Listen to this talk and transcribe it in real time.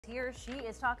here. She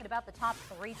is talking about the top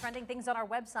 3 trending things on our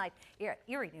website here at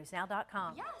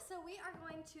ErieNewsNow.com. Yeah, so we are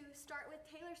going to start with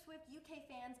Taylor Swift UK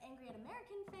fans angry at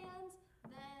American fans.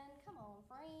 Then, come on,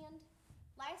 friend.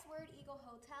 Last word, Eagle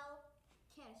Hotel.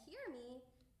 Can't hear me.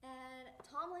 And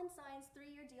Tomlin signs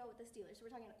 3-year deal with the Steelers. So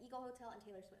we're talking about Eagle Hotel and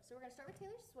Taylor Swift. So we're going to start with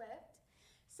Taylor Swift.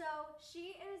 So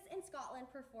she is in Scotland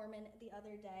performing the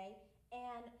other day,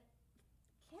 and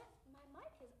my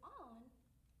mic is on.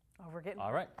 Oh, we're getting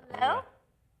all right. Hello?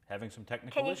 Having some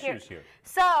technical issues here.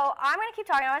 So I'm going to keep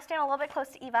talking. I want to stand a little bit close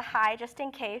to Eva. Hi, just in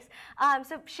case.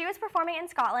 So she was performing in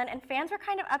Scotland, and fans were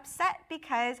kind of upset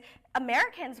because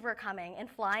Americans were coming and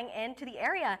flying into the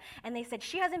area, and they said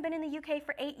she hasn't been in the UK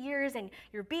for 8 years, and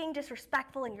you're being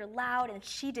disrespectful and you're loud, and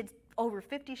she did over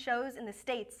 50 shows in the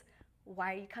States.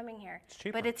 Why are you coming here? It's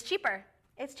cheaper. But it's cheaper.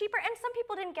 It's cheaper, and some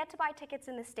people didn't get to buy tickets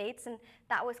in the States, and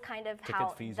that was kind of how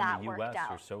Ticket fees that in the worked U.S. out.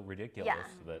 are so ridiculous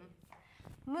that.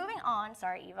 Moving on,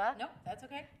 sorry, Eva. Nope, that's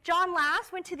okay. John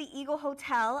Last went to the Eagle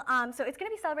Hotel, so it's going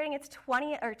to be celebrating its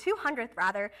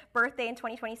 200th birthday in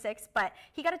 2026. But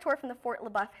he got a tour from the Fort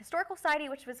LaBeouf Historical Society,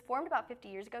 which was formed about 50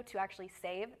 years ago to actually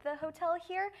save the hotel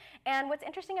here. And what's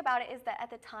interesting about it is that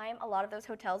at the time, a lot of those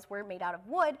hotels were made out of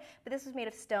wood, but this was made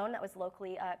of stone that was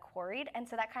locally quarried, and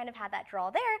so that kind of had that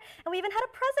draw there. And we even had a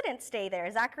president stay there,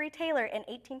 Zachary Taylor, in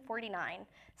 1849.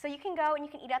 So you can go and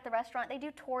you can eat at the restaurant. They do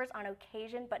tours on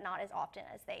occasion, but not as often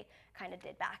as they kind of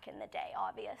did back in the day,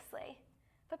 obviously.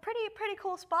 But pretty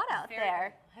cool spot out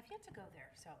there. Cool. I've yet to go there.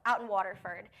 So Out in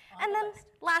Waterford. And then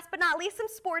last but not least, some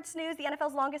sports news. The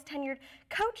NFL's longest tenured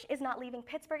coach is not leaving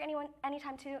Pittsburgh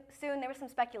anytime too soon. There was some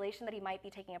speculation that he might be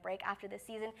taking a break after this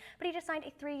season, but he just signed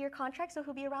a 3-year contract, so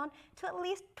he'll be around to at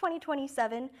least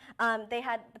 2027.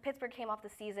 Pittsburgh came off the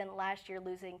season last year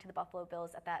losing to the Buffalo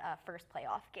Bills at that first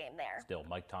playoff game there. Still,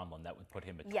 Mike Tomlin, that would put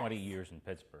him at 20 years in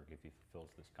Pittsburgh if he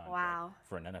fulfills this contract. Wow.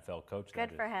 For an NFL coach,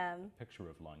 Good that for is him. a picture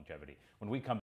of longevity. When we